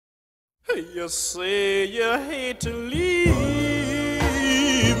You say you hate to leave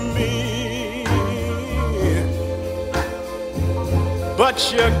me,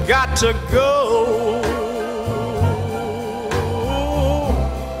 but you got to go.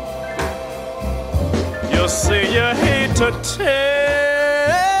 You say you hate to tell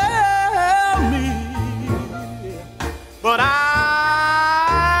me, but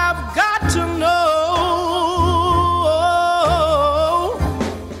I've got to know.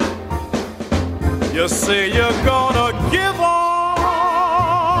 You say you're gonna give all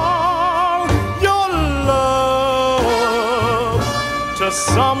your love to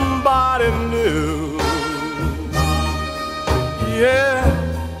somebody new. Yeah.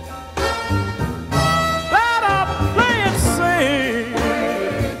 Better play it safe.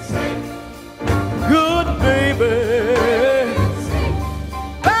 Good baby.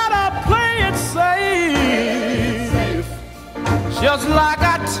 Better play it safe. Just like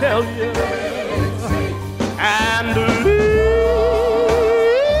I tell you. And leave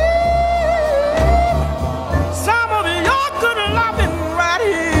some of your good loving right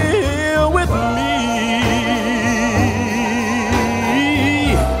here with me.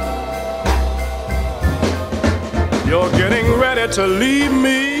 You're getting ready to leave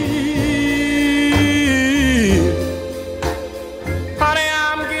me. Honey,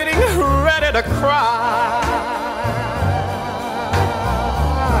 I'm getting ready to cry.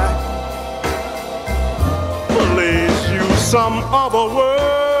 Some other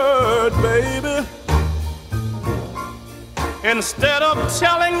word, baby, instead of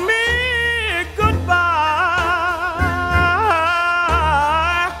telling me goodbye.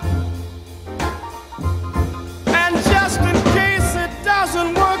 And just in case it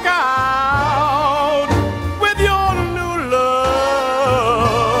doesn't work out with your new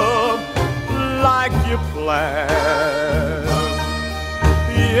love like you planned,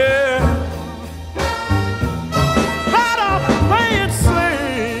 yeah.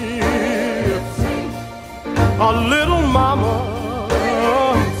 A little mama,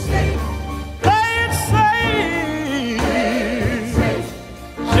 play it safe,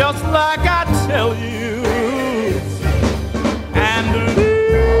 just like I tell you, and leave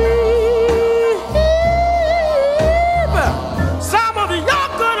some of your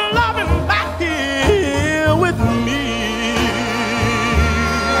good loving back here with me.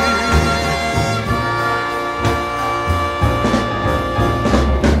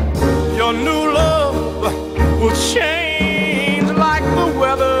 Your new love will change like the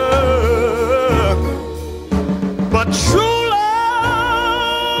weather, but true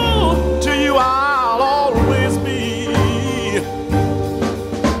love to you I'll always be.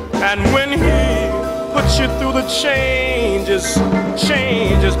 And when he puts you through the changes,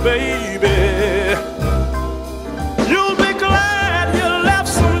 baby, you'll be glad you left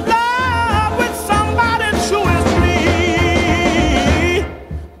some love with somebody true as me.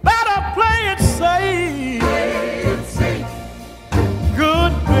 Better play it safe.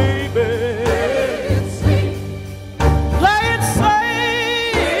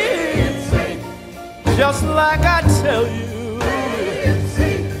 Just like I tell you.